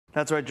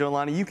That's right,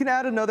 Jolani. You can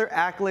add another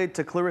accolade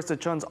to Clarissa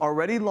Chun's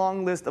already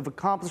long list of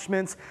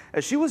accomplishments,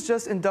 as she was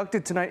just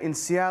inducted tonight in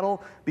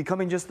Seattle,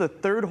 becoming just the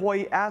third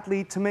Hawaii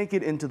athlete to make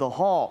it into the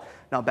Hall.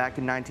 Now, back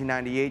in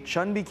 1998,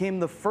 Chun became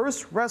the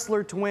first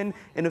wrestler to win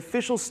an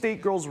official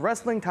state girls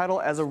wrestling title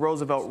as a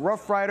Roosevelt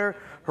Rough Rider.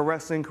 Her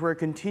wrestling career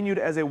continued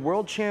as a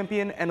world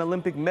champion and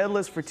Olympic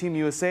medalist for Team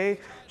USA.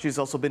 She's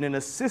also been an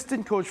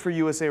assistant coach for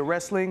USA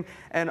Wrestling,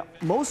 and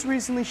most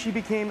recently she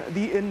became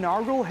the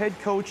inaugural head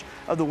coach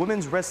of the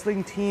women's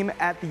wrestling team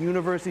at the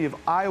University of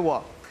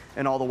Iowa,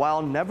 and all the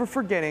while never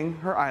forgetting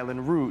her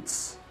island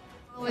roots.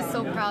 I was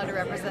so proud to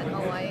represent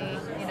Hawaii.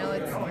 You know,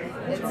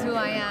 it's who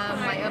I am,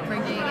 my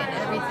upbringing, and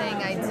everything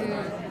I do.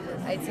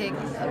 I take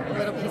a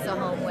little piece of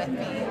home with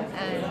me,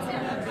 and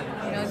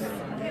you know,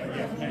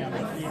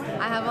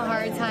 I have a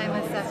hard time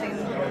accepting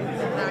the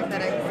fact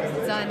that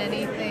I've done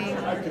anything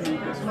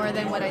more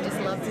than what I just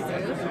love to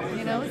do.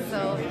 You know,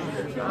 so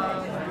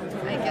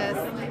I guess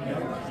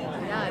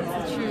yeah,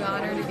 it's a true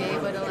honor to be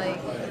able to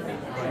like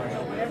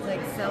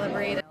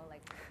celebrate.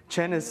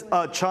 Chun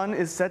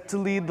is set to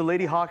lead the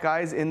Lady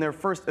Hawkeyes in their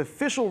first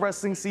official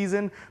wrestling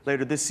season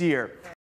later this year.